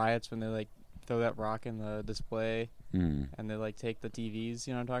 during the riots, when they, like, throw that rock in the display, and they, like, take the TVs,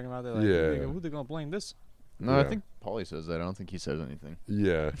 you know what I'm talking about? They're like, Yeah. who they gonna blame this? No, Yeah. I think Paulie says that. I don't think he says anything.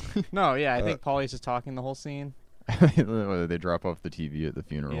 Yeah. No, yeah, I think Paulie's just talking the whole scene. They drop off the TV at the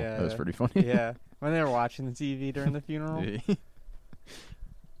funeral. Yeah. That was pretty funny. Yeah, when they were watching the TV during the funeral.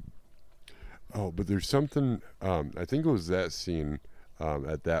 Oh, but there's something. I think it was that scene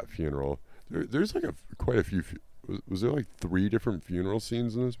at that funeral. There's like quite a few. Was there like 3 different funeral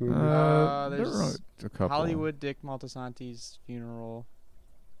scenes in this movie? There There's were a couple. Hollywood Dick Moltisanti's funeral.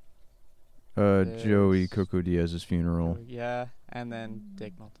 Joey Coco Diaz's funeral. Yeah, and then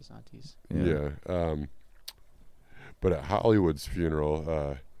Dick Moltisanti's. Yeah. But at Hollywood's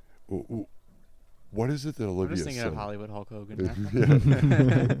funeral, what is it that I'm Olivia just thinking said? of Hollywood Hulk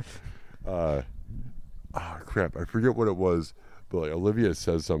Hogan. Yeah. Crap! I forget what it was, but like Olivia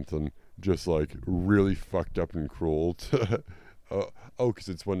says something just like really fucked up and cruel to. Because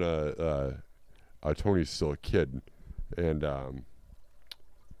it's when Tony's still a kid, and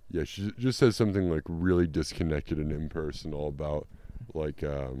yeah, she just says something like really disconnected and impersonal about like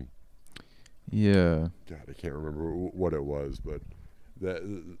Yeah. God, I can't remember what it was, but that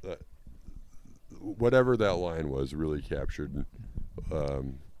whatever that line was really captured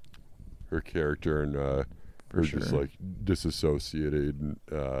her character and her just sure. like disassociated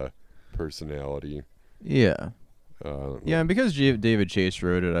personality. Yeah. Yeah, and because David Chase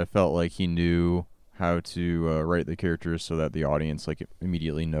wrote it, I felt like he knew how to write the characters so that the audience like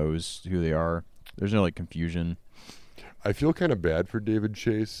immediately knows who they are. There's no like confusion. I feel kind of bad for David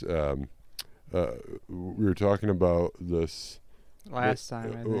Chase. We were talking about this Last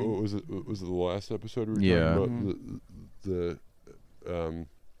time, I think. was it the last episode we were Yeah. talking about the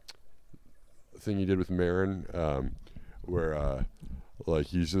thing he did with Marin, where like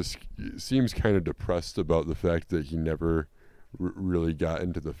he's just seems kind of depressed about the fact that he never really got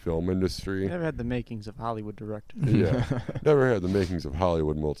into the film industry. Never had the makings of Hollywood director. Yeah, never had the makings of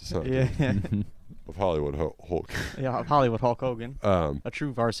Hollywood Moltisanti. Yeah, Of Hollywood Hulk. yeah, of Hollywood Hulk Hogan, a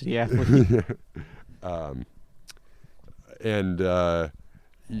true varsity athlete.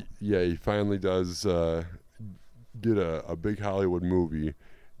 He finally does get a big Hollywood movie,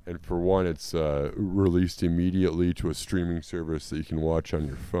 and for one, it's released immediately to a streaming service that you can watch on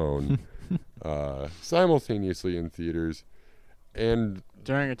your phone, simultaneously in theaters, and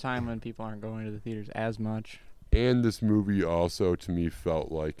During a time when people aren't going to the theaters as much. this movie also to me felt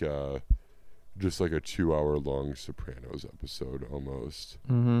like just like a 2-hour-long Sopranos episode almost.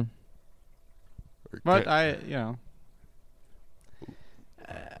 Mm-hmm. But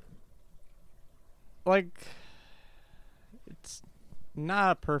like, it's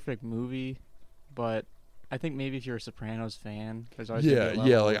not a perfect movie, but I think maybe if you're a Sopranos fan, there's always gonna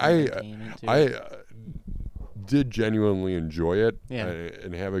be a level like of entertainment to I it. did genuinely enjoy it Yeah.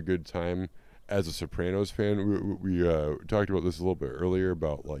 and have a good time as a Sopranos fan. We talked about this a little bit earlier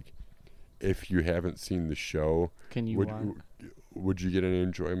about like if you haven't seen the show, Can you? would you get any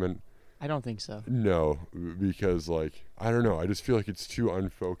enjoyment? I don't think so. No, because like I don't know, I just feel like it's too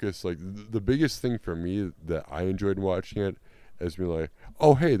unfocused. Like the biggest thing for me that I enjoyed watching it is being like,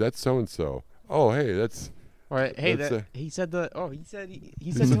 oh hey, that's so and so. Oh hey, that's Or hey, That's he said he said This Tony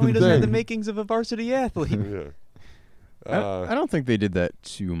is the doesn't have the thing. makings of a varsity athlete. yeah. I don't think they did that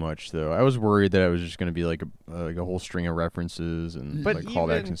too much though. I was worried that it was just going to be like a whole string of references and But like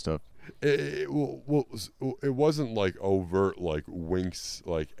callbacks even- and stuff. It wasn't like overt like winks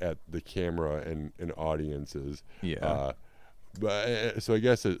like at the camera and audiences. Yeah. But so I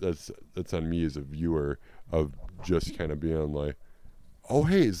guess that's on me as a viewer of just kind of being like, oh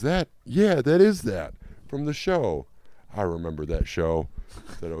hey, is that? Yeah, that is that from the show. I remember that show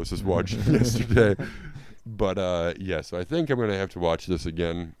that I was just watching yesterday. But so I think I'm gonna have to watch this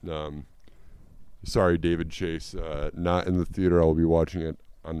again. Sorry, David Chase, not in the theater. I will be watching it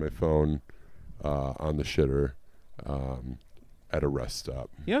on my phone, on the shitter, at a rest stop.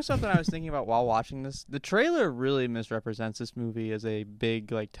 You know something I was thinking about while watching this? The trailer really misrepresents this movie as a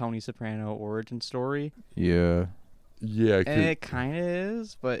big like Tony Soprano origin story. Yeah. Yeah, And it kind of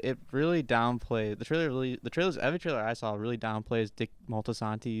is, but it really downplays every trailer I saw really downplays Dick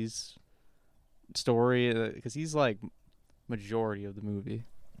Moltisanti's story because he's like majority of the movie.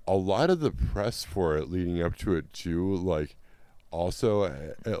 a lot of the press for it leading up to it too, like, also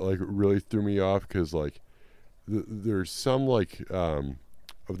it, like, really threw me off because, like, there's some, like,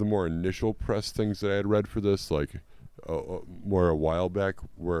 of the more initial press things that I had read for this, like, more a while back,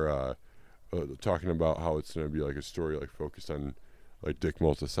 where talking about how it's going to be like a story like focused on like Dick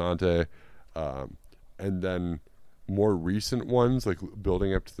Moltisanti, and then more recent ones like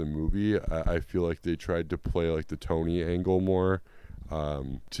building up to the movie, I feel like they tried to play like the Tony angle more,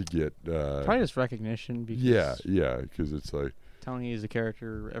 to get Probably just recognition because yeah, because it's like Tony is a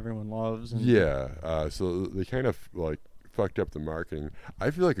character everyone loves. And so they kind of like fucked up the marketing.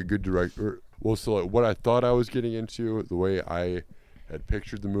 I feel like a good director. Well, so like what I thought I was getting into, the way I had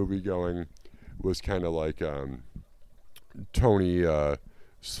pictured the movie going, was kind of like Tony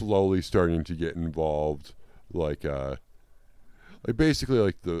slowly starting to get involved, like basically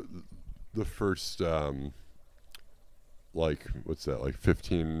like the first like what's that, like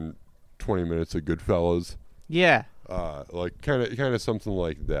 15-20 minutes of Goodfellas, yeah. like kind of something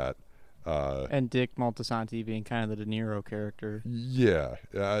like that. And Dick Moltisanti being kind of the De Niro character. Yeah,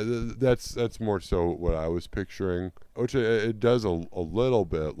 that's more so what I was picturing, which it does a little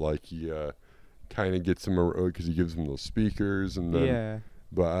bit, like he kind of gets him because he gives him those speakers, and then, Yeah.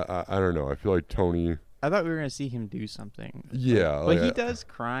 but I don't know. I feel like Tony. I thought we were gonna see him do something. Yeah, but like, he does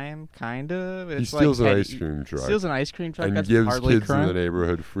crime, kind of. He It's steals like an ice cream truck. Steals an ice cream truck. And That's gives hardly kids crime. in the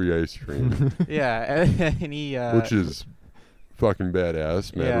neighborhood free ice cream, Yeah, and he which is fucking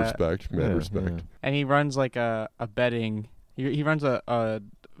badass. Mad Yeah. respect. Yeah, Respect. yeah. and he runs like a betting. He runs a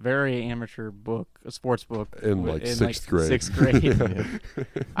very amateur book, a sports book In like sixth grade. Sixth grade. Yeah.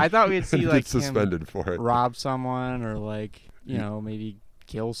 I thought we'd see And like gets suspended for him it. rob someone or like maybe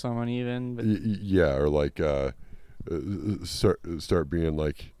kill someone even. But Yeah, or like start being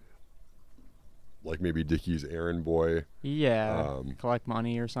like maybe Dickie's errand boy. yeah, collect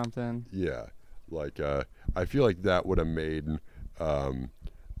money or something. Yeah, like I feel like that would have made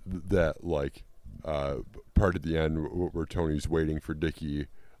that like part at the end where Tony's waiting for Dickie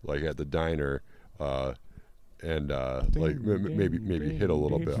like at the diner, and like maybe hit a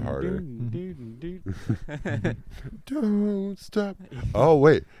little bit harder. Don't stop. Oh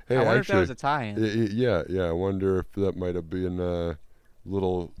wait, hey, I wonder actually, if that was a tie-in. yeah. I wonder if that might have been a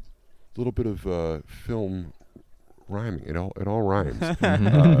little bit of film rhyming. It all rhymes.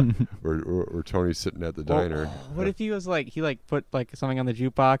 Or Tony's sitting at the diner. What if he was like he put like something on the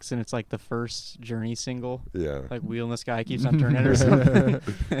jukebox and it's like the first Journey single, Yeah. like "Wheel in the Sky Keeps on Turning" or something?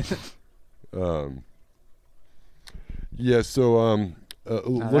 Yeah. So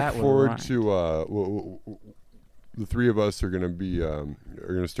look that would've forward rhymed. to the three of us are gonna be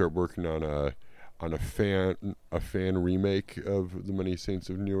start working on a fan remake of The Many Saints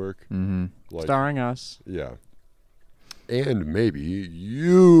of Newark. Mm-hmm. Like, Starring us. yeah. And maybe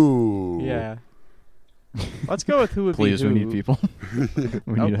you. Yeah. Let's go with who would Please, be who. we need people.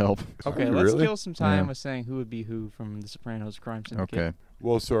 We need help. Okay, Oh, let's really? kill some time Yeah. with saying who would be who from The Sopranos crime syndicate. Okay.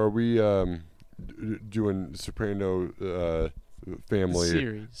 Well, so are we doing Soprano family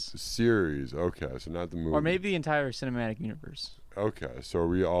Series. Okay, so not the movie. Or maybe the entire cinematic universe. Okay, so are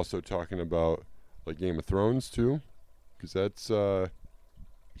we also talking about like Game of Thrones too? Because that's there's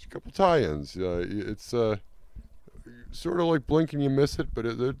a couple tie-ins. It's sort of like blink and you miss it, but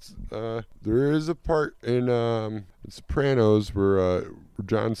it's there is a part in The Sopranos where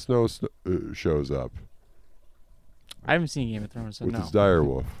Jon Snow shows up I haven't seen Game of Thrones, so with no. his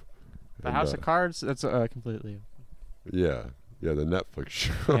direwolf. The And, House of Cards, that's completely. yeah, the Netflix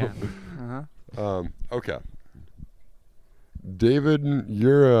show. Yeah. Uh-huh. Okay. David,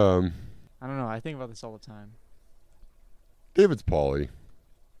 you're I don't know. I think about this all the time. David's Paulie.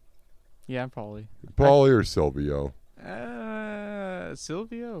 Yeah, probably. Paulie or Silvio?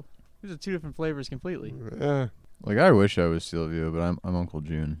 Silvio? These are two different flavors completely. Yeah. Like, I wish I was Silvio, but I'm Uncle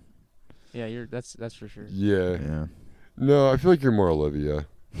June. Yeah, that's for sure. Yeah. Yeah. No, I feel like you're more Olivia.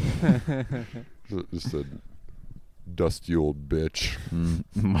 Just a dusty old bitch.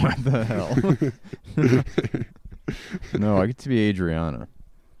 What the hell? No, I get to be Adriana.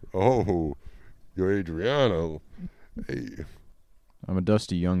 Oh, you're Adriana. Hey. I'm a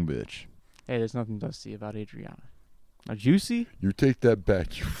dusty young bitch. Hey, there's nothing dusty about Adriana. Now, Juicy? You take that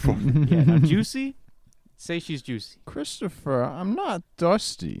back, you fucking. Yeah, now Juicy? Say she's juicy. Christopher, I'm not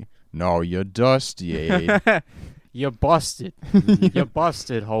dusty. No, you're dusty, Aid. You busted. You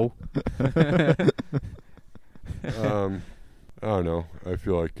busted, ho. I don't know. I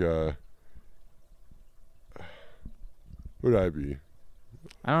feel like Who'd I be?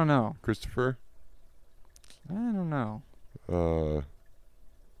 I don't know. Christopher? I don't know.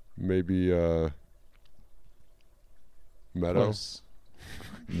 Maybe Meadow? Close.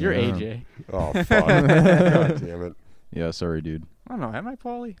 You're Yeah. AJ. Oh, fuck. God damn it. Yeah, sorry, dude. I don't know. Am I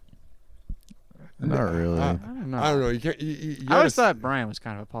Paulie? Not really. I don't know. I don't know. You can't. You I always gotta thought Brian was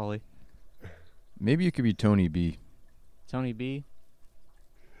kind of a Paulie. Maybe you could be Tony B. Tony B.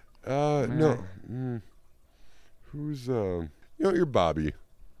 No. Who's you're Bobby.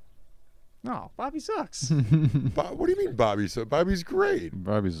 No, Bobby sucks. What do you mean Bobby? So Bobby's great.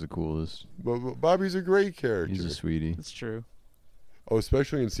 Bobby's the coolest. Bobby's a great character. He's a sweetie. That's true. Oh,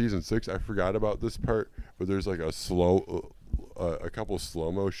 especially in season 6, I forgot about this part, but there's like a couple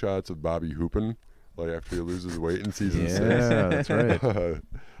slow-mo shots of Bobby hooping, like after he loses weight in season 6. Yeah, that's right.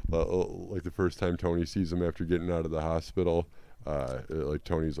 Like the first time Tony sees him after getting out of the hospital, like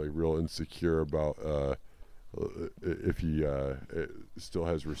Tony's like real insecure about if he still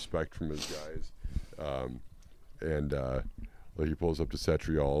has respect from his guys, and like he pulls up to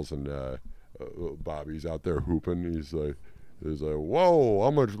Cetriol's and Bobby's out there hooping. He's like, "Whoa,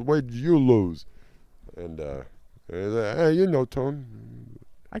 how much weight did you lose?" And he's like, "Hey, you know, Tone,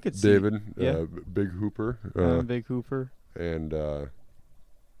 I could see. David, Yeah. big hooper." I'm a big hooper. And I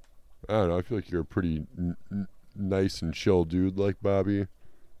don't know. I feel like you're a pretty nice and chill dude, like Bobby.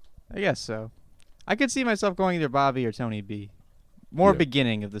 I guess so. I could see myself going either Bobby or Tony B. More Yeah.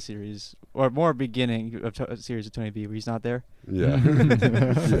 beginning of the series, or more beginning of series of Tony B where he's not there, Yeah,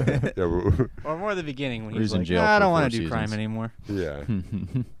 yeah, or more the beginning when Or he's he's in like, jail "Nah, I for don't 4 want to do crime seasons." anymore. yeah,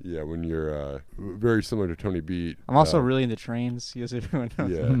 yeah. When you're very similar to Tony B. I'm also really into trains, as everyone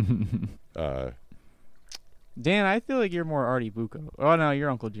knows. Yeah. Dan, I feel like you're more Artie Bucco. Oh no, you're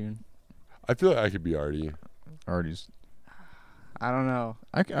Uncle June. I feel like I could be Artie. Artie's. I don't know.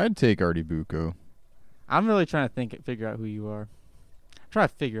 I'd take Artie Bucco. I'm really trying to figure out who you are. Try to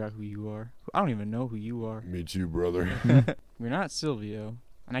figure out who you are. I don't even know who you are. Me too, brother. You're not Silvio,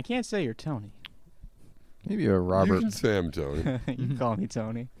 and I can't say you're Tony. Maybe a You Robert. can say I'm Tony. You can call me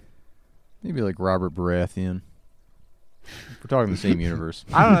Tony. Maybe like Robert Baratheon. We're talking the same universe.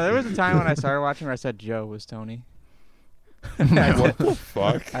 I don't know. There was a time when I started watching where I said Joe was Tony. What the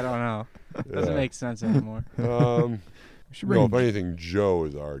fuck? I don't know. Doesn't Yeah. make sense anymore. We should No, bring if anything, Joe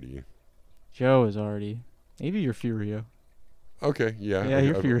is Artie. Joe is Artie. Maybe you're Furio. Okay, yeah. Yeah,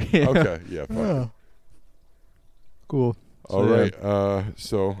 you're Furio. Okay, yeah. Fuck. Cool. All So, right.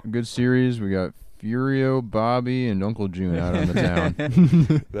 So A good series. We got Furio, Bobby, and Uncle June out on the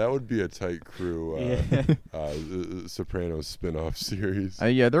town. that would be a tight crew. Yeah. Sopranos spin-off series.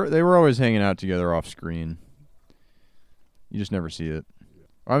 Yeah, they were always hanging out together off screen. You just never see it.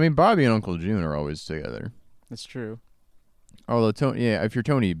 I mean, Bobby and Uncle June are always together. That's true. Although if you're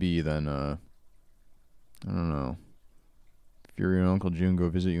Tony B, then I don't know. Fury and Uncle June go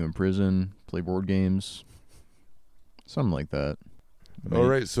visit you in prison, play board games, something like that. All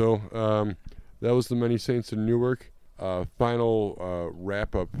right, so that was The Many Saints in Newark. Final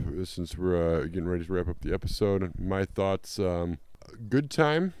wrap-up, since we're getting ready to wrap up the episode. My thoughts, good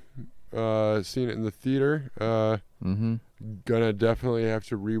time seeing it in the theater. Mm-hmm. Gonna definitely have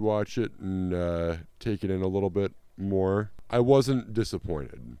to rewatch it and take it in a little bit more. I wasn't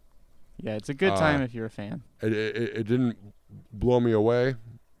disappointed. Yeah, it's a good time if you're a fan. It didn't blow me away,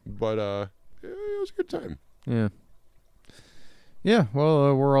 but it was a good time. Yeah. Yeah,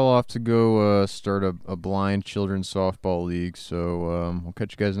 well, we're all off to go start a blind children's softball league, so we'll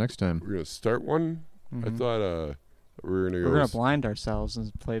catch you guys next time. We're gonna start one. I Mhm. thought we were gonna go. We're gonna blind ourselves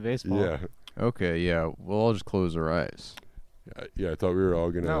and play baseball. Yeah, Okay, yeah, we'll all just close our eyes. yeah. I thought we were all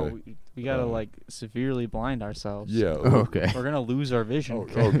gonna. No, we gotta like severely blind ourselves. Yeah. Okay. We're gonna lose our vision.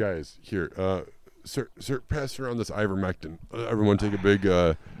 Oh, guys, here. Sir, pass around this ivermectin. Everyone, take a big.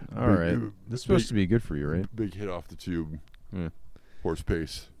 All big- right. This is supposed to be good for you, right? Big hit off the tube. Yeah. Horse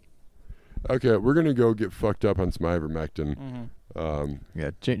pace. Okay, we're gonna go get fucked up on some ivermectin. Mhm.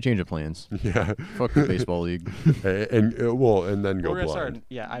 Yeah, change of plans. Yeah. Fuck the baseball league. and then go We're gonna blind.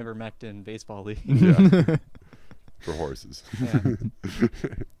 start, ivermectin baseball league. Yeah. For horses. Yeah.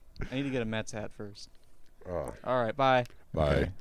 I need to get a Mets hat first. All right, bye. Bye. Okay.